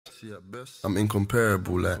I'm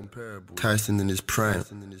incomparable, like Tyson in his prime,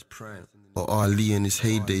 or Ali in his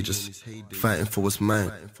heyday, just fighting for what's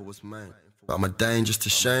mine. But I'm dying just to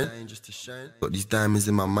shine. Got these diamonds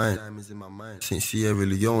in my mind. St. Sierra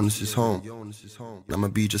Leone, this is home. I'ma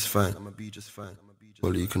be just fine.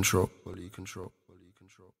 Quality control.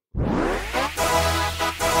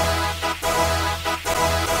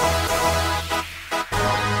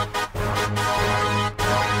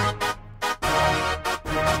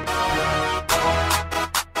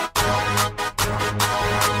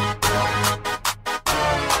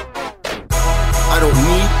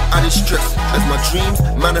 I distress as my dreams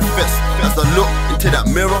manifest. As I look into that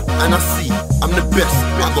mirror and I see I'm the best.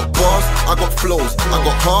 I got bars, I got flows, I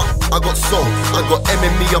got heart, I got soul. I got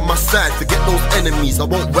enemy on my side, forget those enemies. I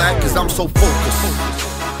won't ride cause I'm so focused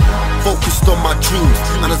on my dreams.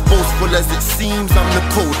 And as boastful as it seems, I'm the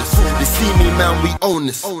coldest. They see me, man, we own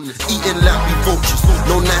this. Eating like we vultures.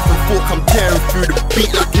 No knife and fork, I'm tearing through the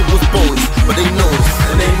beat like it was bonus. But they know this,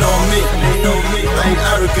 and they know me. I ain't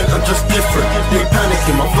arrogant, I'm just different. They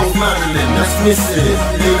panicking, my flow's Madeline, that's missing.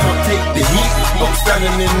 They can't take the heat, I'm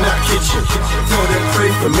standing in that kitchen. Tell them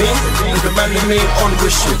pray for me, cause the man they made on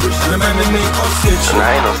wishing, and the man they made on stitching. And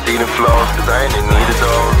I ain't no stealing flows, cause I ain't in need of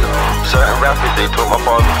those. Certain rappers, they took my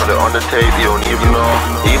bars and put it on the tape, you don't even know.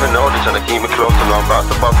 Even though they're trying to keep me close and I'm about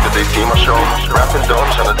to bust cause they see my show. Rapping dumb,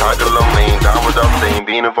 trying to tag along, they ain't down with us, they ain't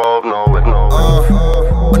being involved, no.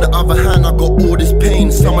 On the other hand, I got all this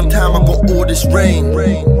pain. Summertime, I got all this rain.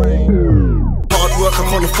 Hard work, I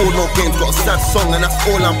can't afford no games. Got a sad song and that's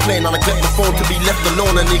all I'm playing. And I get the phone to be left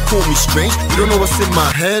alone and they call me strange. You don't know what's in my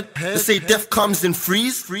head. They say death comes in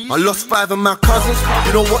threes. I lost 5 of my cousins.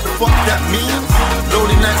 You know what the fuck that means?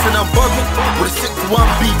 Lonely nights and I'm buzzing. With a 6-1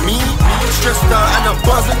 beat me. Stressed out and I'm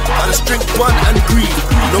buzzing. I just drink one and greed.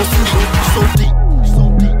 No sleep, so deep.